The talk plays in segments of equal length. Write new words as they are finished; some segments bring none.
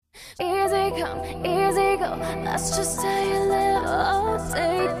Easy come, easy go, that's just how you live. Oh,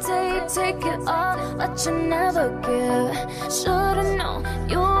 take it all, but you never give. Should've known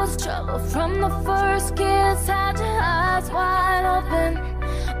you was trouble from the first kiss. Had your eyes wide open,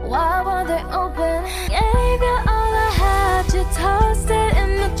 why were they open? Gave you all I had, you tossed it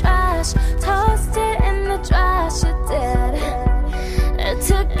in the trash. Tossed it in the trash, you did.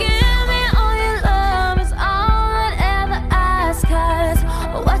 To give me all your love is all I'd ever ask. 'Cause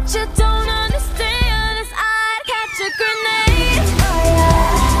what you don't understand is I'd catch a grenade. Oh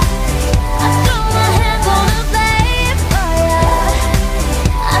yeah, I throw my hands on the flame. Oh yeah,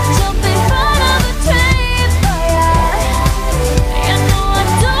 I jump in front of a train. Oh yeah, you know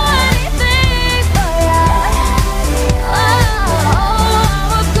I'd do anything. Oh yeah, I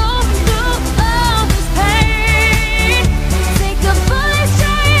would go through all this pain. Take a bullet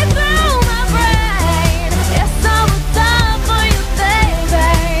straight through my brain. Yes, I would die for you, baby,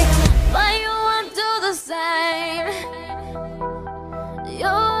 but you wouldn't do the same. You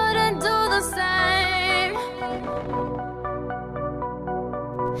wouldn't do the same.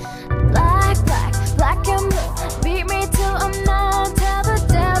 Black and blue, beat me till I'm numb. Tell the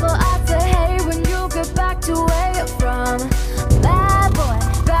devil I say hey when you get back to where you're from. Bad boy,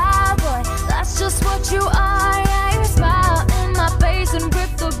 that's just what you are. Yeah, you smile in my face and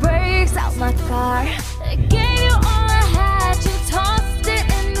rip the brakes out my car. I gave you all I had, you tossed it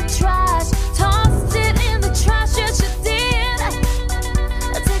in the trash. Tossed it in the trash, yes you did.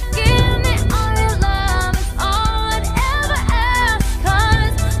 To give me all your love is all I'd ever ask.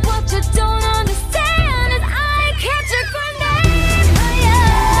 'Cause what you don't understand is I catch a grenade. Oh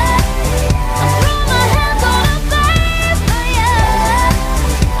yeah, I throw my hands on a flame. Oh yeah,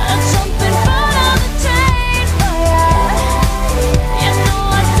 I jump in front of the train. Oh yeah, you know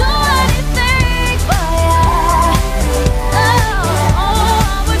I'd do anything. Oh yeah,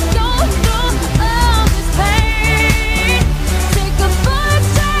 I would go through all this pain. Take a bullet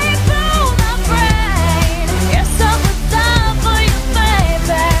straight through my brain. Yes, I would die for you,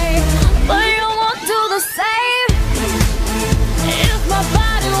 baby, but you won't do the same. If my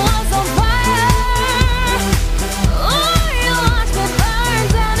body was on fire, oh, you watched me burn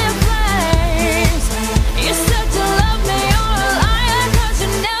down in flames. You said you love me, you're a liar, 'cause you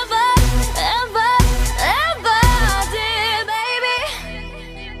never, ever, ever did, baby.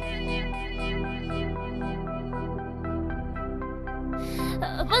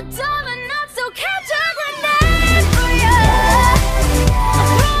 But darling, not so catch